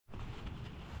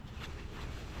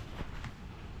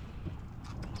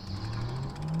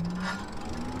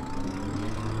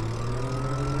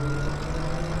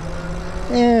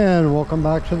and welcome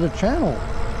back to the channel.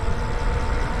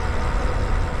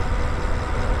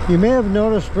 You may have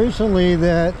noticed recently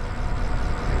that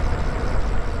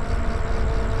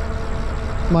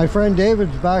my friend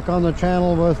David's back on the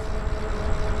channel with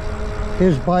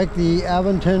his bike, the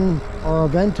Aventon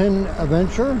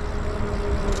Aventure.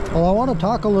 Well, I want to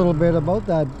talk a little bit about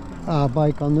that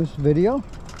bike on this video.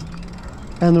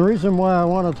 And the reason why I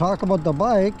want to talk about the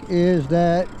bike is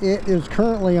that it is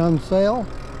currently on sale.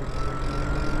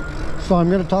 So I'm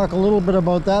going to talk a little bit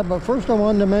about that. But first I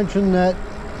wanted to mention that,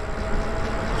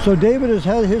 so David has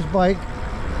had his bike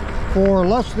for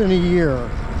less than a year.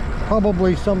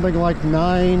 Probably something like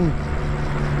 9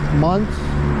 months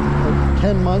or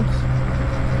 10 months.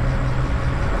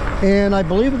 And I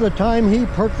believe at the time he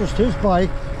purchased his bike,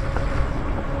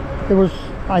 it was,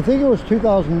 I think it was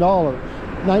 $2,000,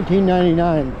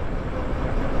 $19.99.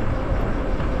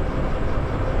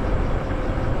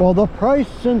 Well, the price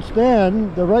since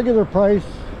then, the regular price,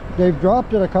 they've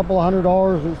dropped it a couple of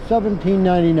 $100. It's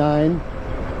 $17.99.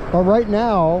 But right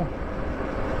now,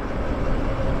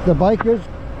 the bike is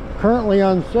currently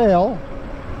on sale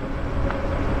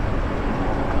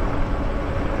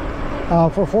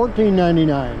for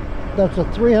 $14.99. That's a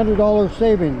 $300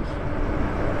 savings.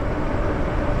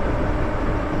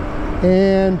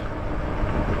 And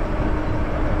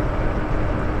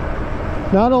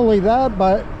not only that,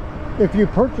 but if you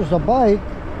purchase a bike,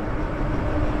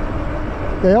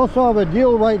 they also have a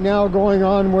deal right now going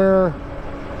on where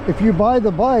if you buy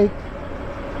the bike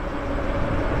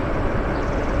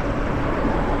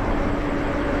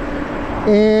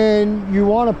and you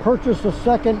want to purchase a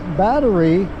second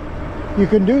battery, you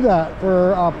can do that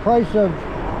for a price of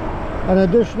an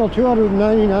additional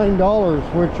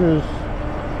 $299, which is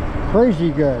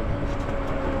crazy good.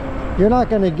 You're not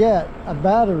going to get a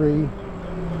battery,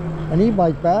 an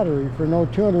e-bike battery, for no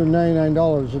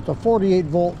 $299. It's a 48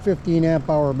 volt 15 amp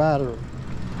hour battery,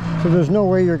 so there's no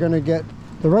way you're going to get,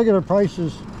 the regular price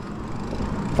is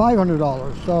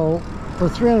 $500, so for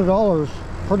 $300,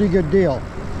 pretty good deal.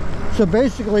 So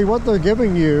basically what they're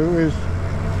giving you is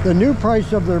the new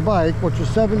price of their bike, which is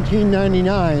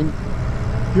 $17.99.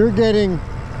 You're getting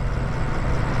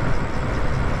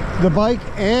the bike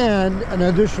and an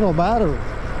additional battery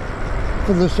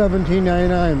for the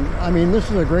 $17.99. I mean, this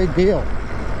is a great deal.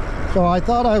 So I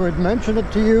thought I would mention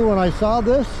it to you when I saw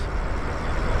this.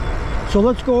 So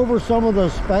let's go over some of the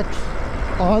specs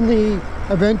on the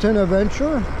Aventon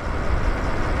Aventure.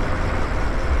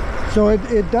 So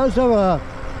it does have a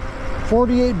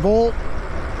 48 volt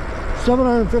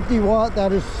 750 watt,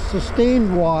 that is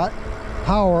sustained watt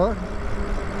power.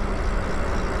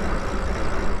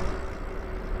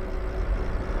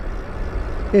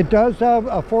 It does have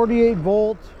a 48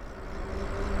 volt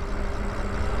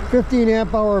 15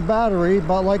 amp hour battery,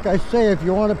 but like I say, if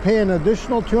you want to pay an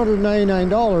additional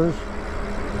 $299,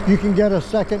 you can get a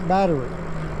second battery.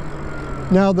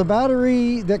 Now the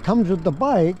battery that comes with the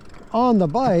bike, on the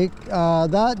bike,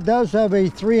 that does have a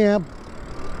 3 amp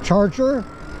charger.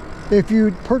 If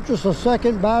you purchase a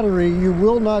second battery, you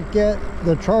will not get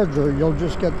the charger, you'll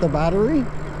just get the battery.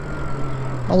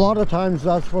 A lot of times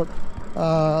that's what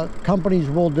companies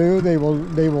will do. They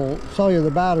will sell you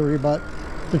the battery, but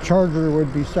the charger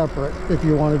would be separate if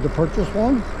you wanted to purchase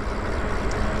one.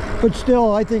 But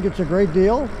still, I think it's a great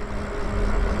deal.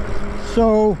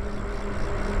 So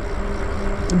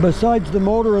besides the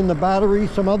motor and the battery,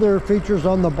 some other features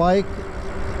on the bike,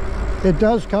 it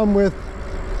does come with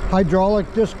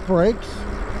hydraulic disc brakes.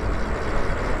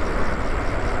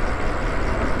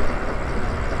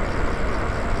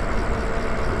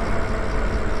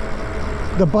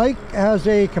 The bike has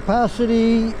a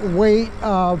capacity weight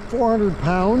of 400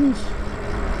 pounds.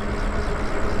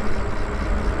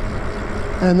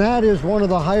 And that is one of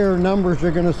the higher numbers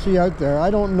you're going to see out there. I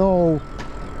don't know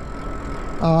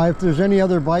if there's any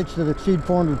other bikes that exceed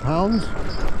 400 pounds.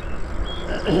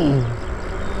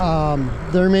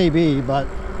 There may be, but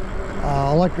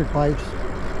electric bikes.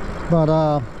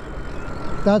 But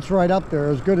that's right up there,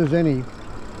 as good as any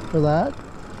for that.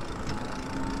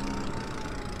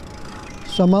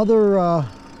 Some other,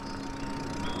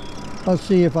 let's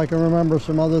see if I can remember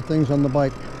some other things on the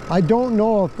bike. I don't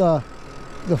know if the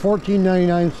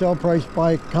 $14.99 sale price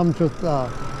bike comes with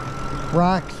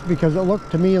racks, because it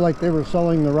looked to me like they were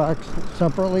selling the racks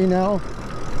separately now.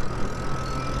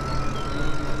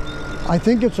 I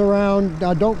think it's around,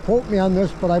 now don't quote me on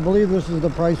this, but I believe this is the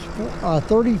price,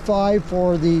 $35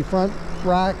 for the front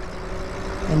rack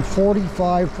and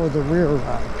 $45 for the rear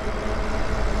rack.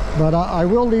 But I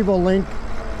will leave a link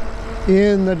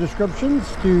in the descriptions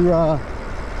to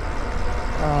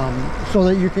so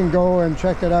that you can go and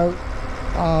check it out.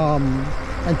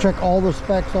 and check all the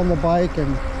specs on the bike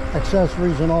and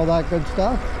accessories and all that good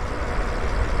stuff.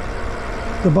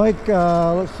 The bike,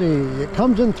 let's see, it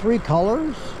comes in 3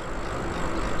 colors.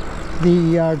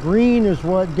 The green is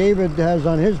what David has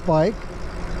on his bike.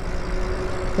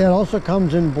 It also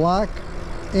comes in black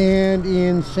and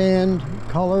in sand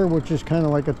color, which is kind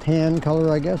of like a tan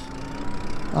color, I guess.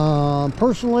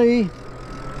 Personally,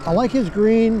 I like his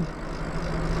green.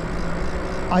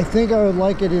 I think I would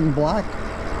like it in black.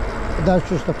 That's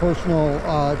just a personal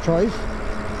choice.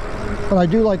 But I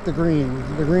do like the green.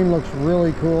 The green looks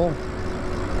really cool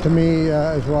to me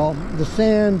as well. The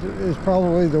sand is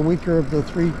probably the weaker of the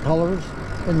 3 colors,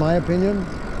 in my opinion.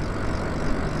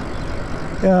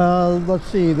 Let's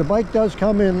see, the bike does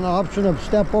come in an option of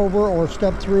step over or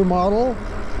step through model.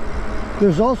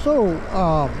 There's also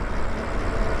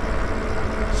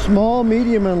small,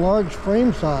 medium, and large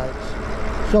frame size.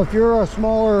 So if you're a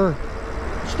smaller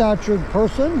statured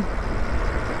person,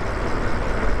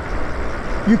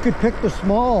 you could pick the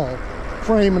small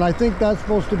frame, and I think that's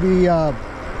supposed to be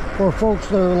for folks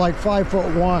that are like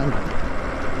 5'1",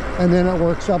 and then it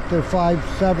works up to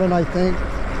 5'7", I think,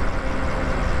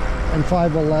 and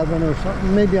 5'11" or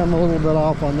something. Maybe I'm a little bit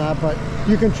off on that, but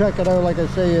you can check it out. Like I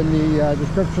say in the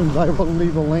descriptions, I will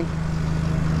leave a link,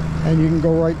 and you can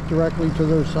go right directly to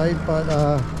their site. But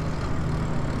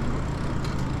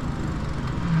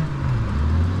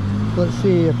let's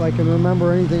see if I can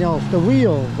remember anything else. The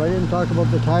wheels, I didn't talk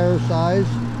about the tire size.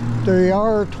 They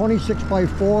are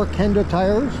 26x4 Kenda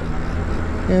tires,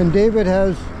 and David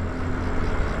has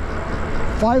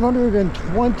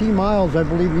 520 miles, I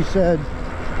believe he said,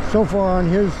 so far on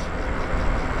his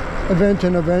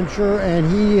Aventon Aventure,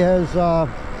 and he has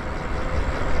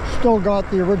still got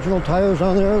the original tires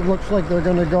on there. It looks like they're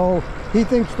going to go, he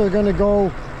thinks they're going to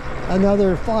go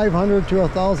another 500 to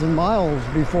 1,000 miles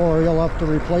before he'll have to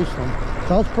replace them.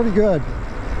 So that's pretty good.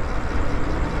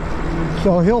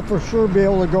 So he'll for sure be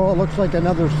able to go, it looks like,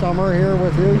 another summer here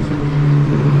with his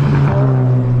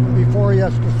before he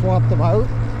has to swap them out.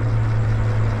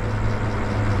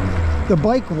 The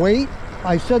bike weight,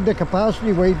 I said the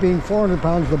capacity weight being 400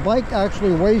 pounds. The bike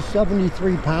actually weighs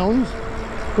 73 pounds,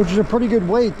 which is a pretty good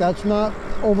weight. That's not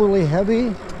overly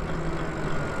heavy.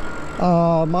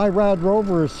 My Rad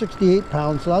Rover is 68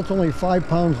 pounds, so that's only 5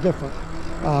 pounds different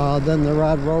than the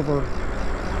Rad Rover.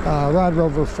 Rad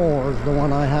Rover 4 is the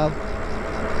one I have.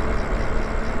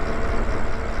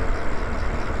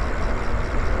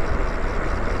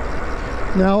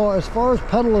 Now, as far as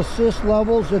pedal assist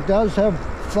levels, it does have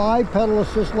 5 pedal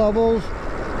assist levels,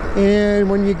 and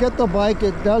when you get the bike,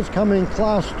 it does come in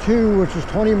class 2, which is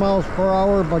 20 miles per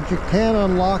hour, but you can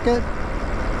unlock it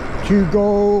to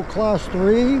go class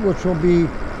 3, which will be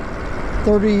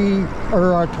 30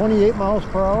 or 28 miles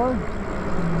per hour.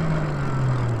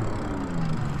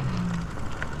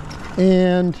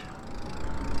 And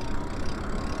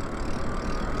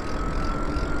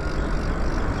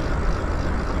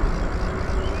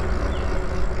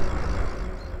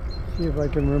see if I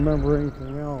can remember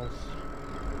anything else.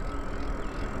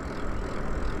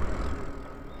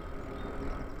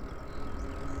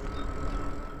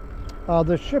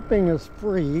 The shipping is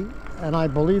free, and I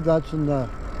believe that's in the,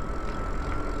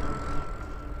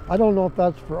 I don't know if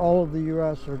that's for all of the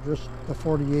US or just the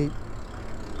 48,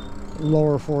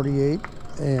 lower 48,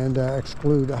 and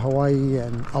exclude Hawaii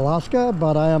and Alaska,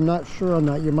 but I am not sure on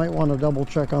that. You might want to double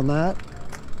check on that.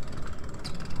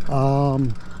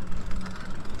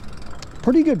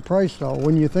 Pretty good price though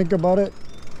when you think about it.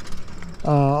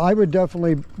 I would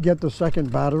definitely get the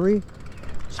second battery.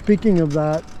 Speaking of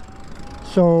that,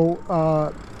 so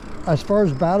as far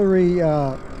as battery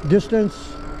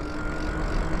distance,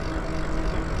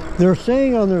 they're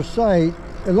saying on their site,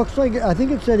 it looks like, I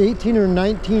think it said 18 or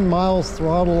 19 miles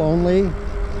throttle only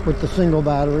with the single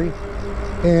battery,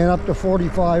 and up to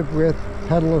 45 with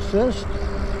pedal assist.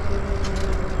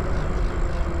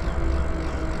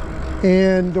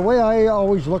 And the way I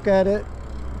always look at it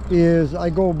is I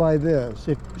go by this.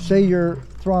 If say you're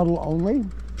throttle only,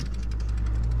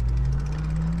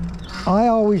 I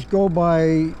always go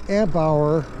by amp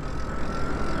hour,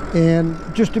 and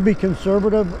just to be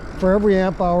conservative, for every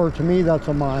amp hour, to me, that's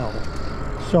a mile.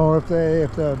 So if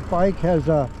the bike has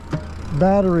a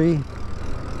battery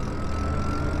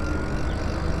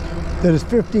that is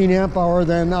 15 amp hour,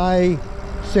 then I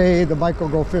say the bike will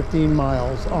go 15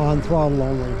 miles on throttle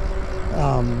only,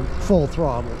 full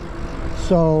throttle.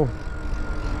 So,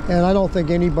 and I don't think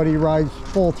anybody rides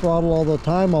full throttle all the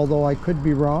time, although I could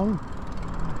be wrong.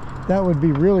 That would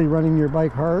be really running your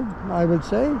bike hard, I would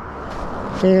say.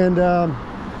 And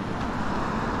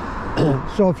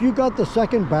so if you got the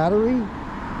second battery,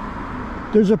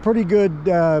 there's a pretty good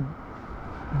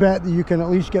bet that you can at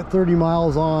least get 30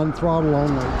 miles on throttle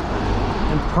only,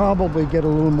 and probably get a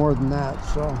little more than that.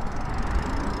 So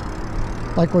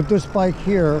like with this bike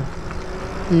here,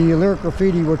 the Lyric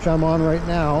Graffiti, which I'm on right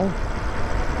now,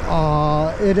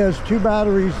 it has 2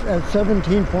 batteries at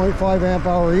 17.5 amp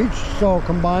hour each, so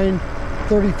combined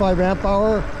 35 amp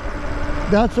hour.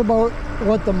 That's about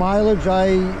what the mileage I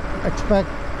expect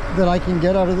that I can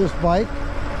get out of this bike.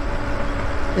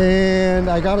 And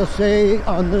I gotta say,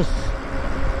 on this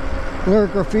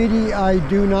Lyric Graffiti, I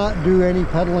do not do any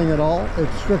pedaling at all.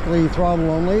 It's strictly throttle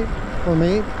only for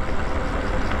me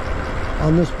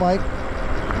on this bike.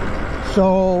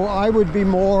 So I would be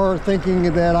more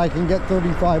thinking that I can get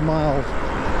 35 miles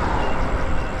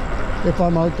if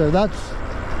I'm out there. That's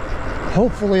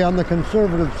hopefully on the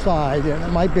conservative side, and I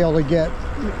might be able to get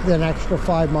an extra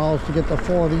 5 miles to get to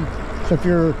 40. So if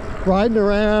you're riding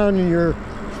around and you're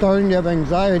starting to have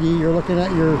anxiety, you're looking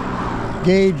at your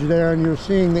gauge there and you're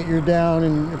seeing that you're down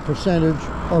in percentage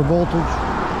or voltage,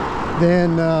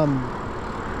 then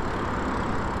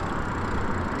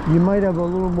you might have a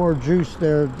little more juice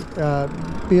there.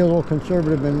 Be a little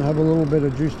conservative and have a little bit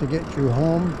of juice to get you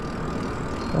home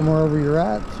from wherever you're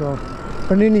at. So,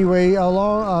 but anyway,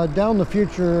 along down the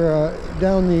future,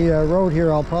 down the road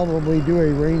here, I'll probably do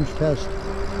a range test,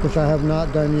 which I have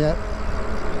not done yet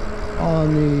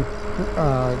on the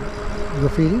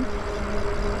Graffiti.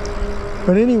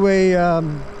 But anyway,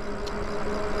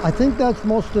 I think that's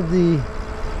most of the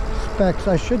specs.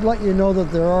 I should let you know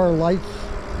that there are lights,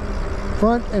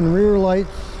 front and rear lights.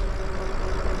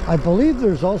 I believe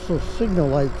there's also signal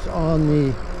lights on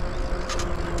the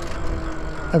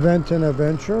Aventon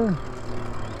Aventure,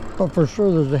 but for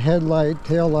sure there's a headlight,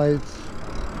 tail lights.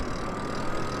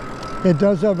 It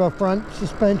does have a front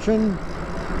suspension.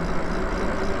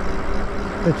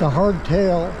 It's a hard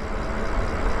tail,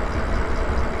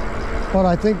 but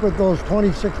I think with those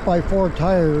 26x4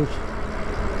 tires,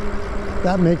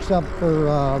 that makes up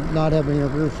for not having a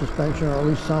rear suspension, or at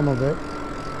least some of it.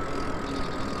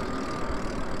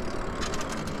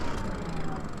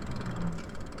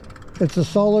 It's a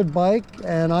solid bike,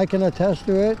 and I can attest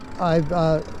to it.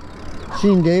 I've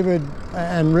seen David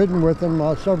and ridden with him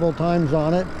several times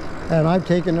on it, and I've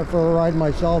taken it for a ride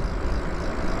myself.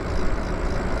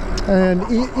 And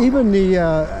even the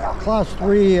class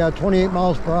 3 28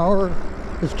 miles per hour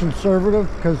is conservative,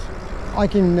 because I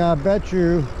can bet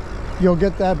you'll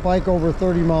get that bike over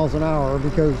 30 miles an hour,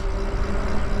 because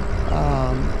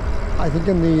I think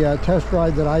in the test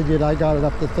ride that I did, I got it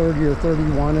up to 30 or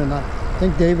 31, and I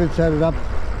think David set it up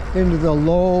into the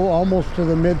low, almost to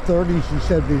the mid 30s, he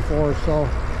said before, so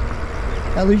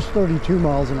at least 32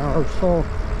 miles an hour. So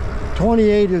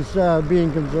 28 is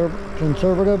being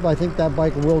conservative. I think that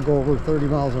bike will go over 30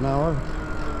 miles an hour.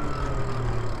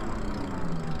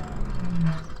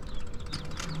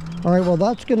 All right, well,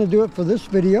 that's going to do it for this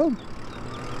video.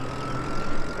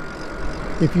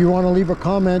 If you want to leave a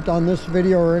comment on this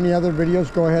video or any other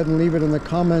videos, go ahead and leave it in the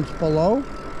comments below.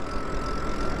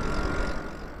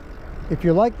 If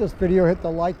you like this video, hit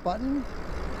the like button.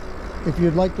 If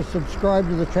you'd like to subscribe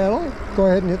to the channel, go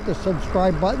ahead and hit the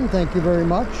subscribe button. Thank you very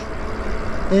much.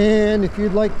 And if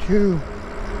you'd like to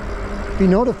be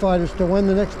notified as to when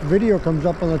the next video comes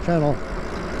up on the channel,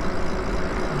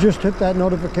 just hit that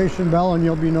notification bell and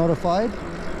you'll be notified.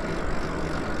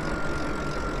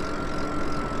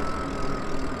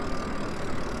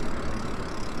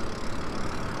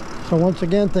 So once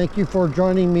again, thank you for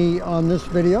joining me on this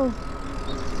video.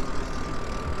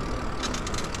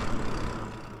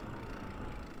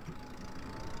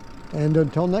 And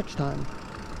until next time.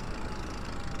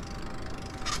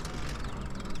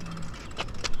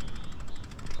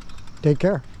 Take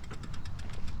care.